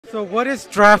So what is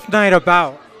draft night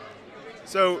about?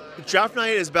 So draft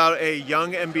night is about a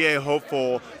young NBA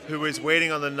hopeful who is waiting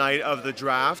on the night of the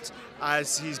draft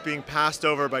as he's being passed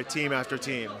over by team after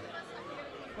team.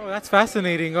 Oh, that's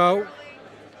fascinating.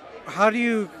 How do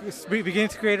you begin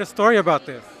to create a story about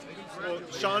this? Well,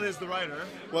 Shawn is the writer.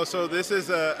 Well, so this is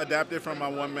adapted from my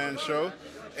one-man show.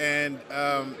 And,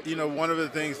 one of the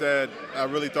things that I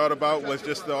really thought about was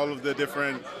just all of the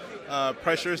different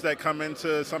pressures that come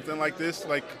into something like this.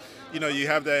 Like, you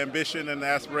have the ambition and the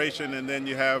aspiration, and then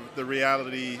you have the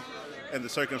reality and the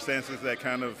circumstances that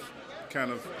kind of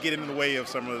get in the way of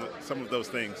some of those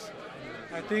things.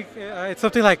 I think it's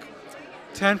something like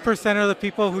 10% of the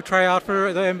people who try out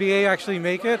for the NBA actually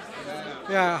make it.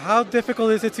 Yeah, how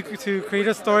difficult is it to create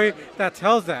a story that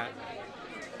tells that?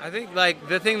 I think like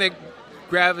the thing that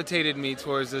gravitated me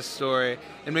towards this story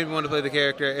and made me want to play the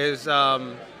character is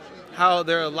how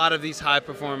there are a lot of these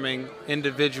high-performing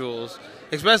individuals,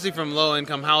 especially from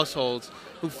low-income households,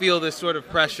 who feel this sort of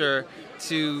pressure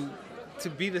to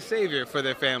be the savior for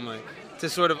their family, to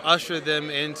sort of usher them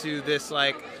into this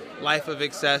like life of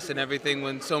excess and everything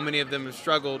when so many of them have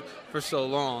struggled for so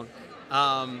long.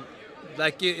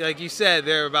 Like you said,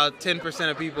 there are about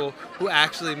 10% of people who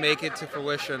actually make it to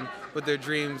fruition with their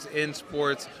dreams in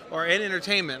sports or in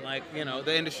entertainment, like,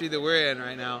 the industry that we're in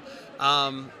right now.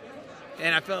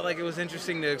 And I felt like it was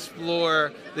interesting to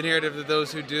explore the narrative of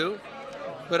those who do,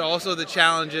 but also the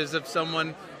challenges of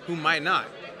someone who might not.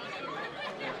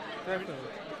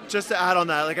 Just to add on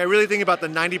that, I really think about the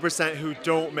 90% who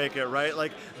don't make it, right?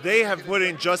 Like, they have put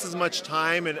in just as much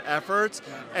time and effort,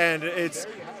 and it's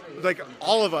like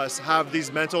all of us have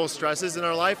these mental stresses in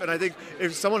our life, and I think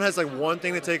if someone has one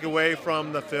thing to take away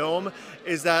from the film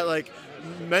is that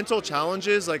mental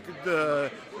challenges,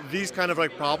 these kind of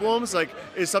problems,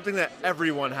 is something that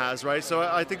everyone has, right? So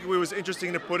I think it was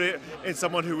interesting to put it in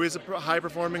someone who is a high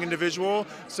performing individual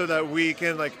so that we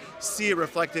can see it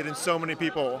reflected in so many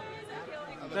people.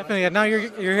 Definitely, and now you're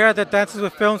here at the Dances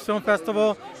with Films Film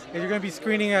Festival, and you're going to be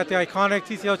screening at the iconic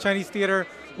TCL Chinese Theater.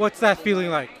 What's that feeling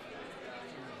like?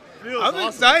 I'm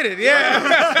excited,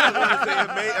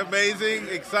 yeah. Amazing,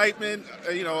 excitement,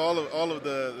 all of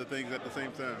the things at the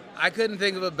same time. I couldn't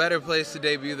think of a better place to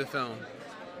debut the film.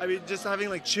 I mean, just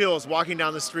having chills walking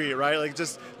down the street, right?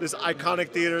 Just this iconic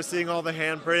theater, seeing all the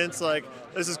handprints,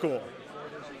 this is cool.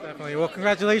 Definitely. Well,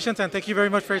 congratulations, and thank you very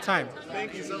much for your time.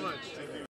 Thank you so much.